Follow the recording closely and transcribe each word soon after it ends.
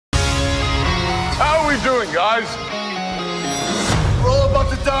we doing, guys? We're all about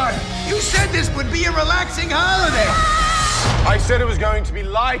to die. You said this would be a relaxing holiday. I said it was going to be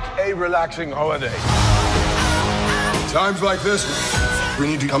like a relaxing holiday. Times like this, we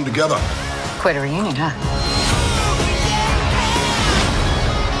need to come together. Quite a reunion, huh?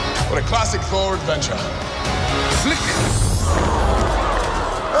 What a classic Thor adventure. Flick.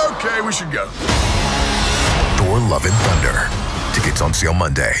 Okay, we should go. Thor: Love and Thunder. Tickets on sale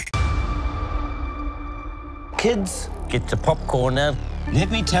Monday. Kids, get your popcorn out.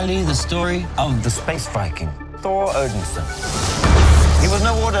 Let me tell you the story of the space Viking, Thor Odinson. He was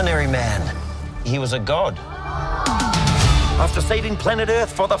no ordinary man. He was a god. After saving planet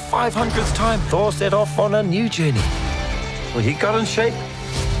Earth for the 500th time, Thor set off on a new journey. Well, he got in shape.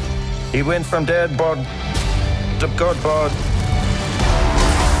 He went from dad bod to god bod.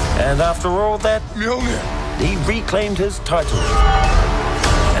 And after all that, he reclaimed his title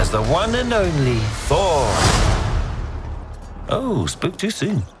as the one and only Thor. Oh, spoke too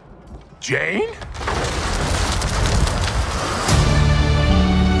soon. Jane?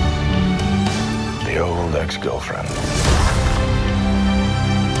 The old ex-girlfriend.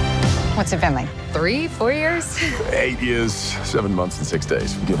 What's it been like? 3, 4 years? 8 years, 7 months, and 6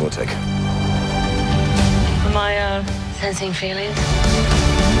 days, give or take. Am I, sensing feelings?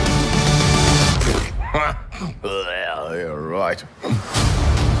 Well, you're right.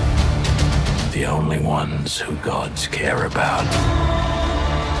 The only ones who gods care about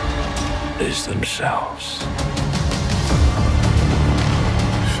is themselves.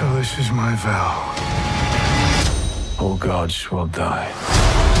 So this is my vow. All gods will die.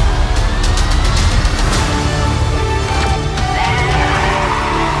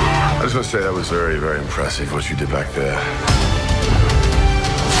 I just want to say that was very, very impressive, what you did back there.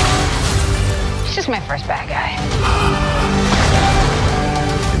 He's just my first bad guy.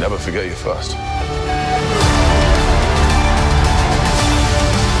 You never forget your first.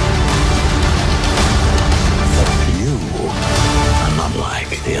 You are not like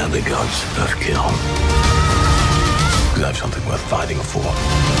the other gods of kill. You have something worth fighting for.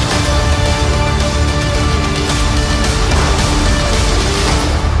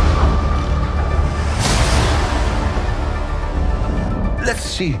 Let's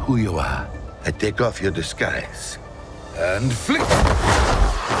see who you are. I take off your disguise. And flick.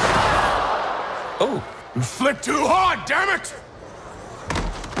 Oh, you flicked too hard, damn it!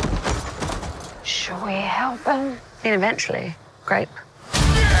 Should we help him? And eventually, grape.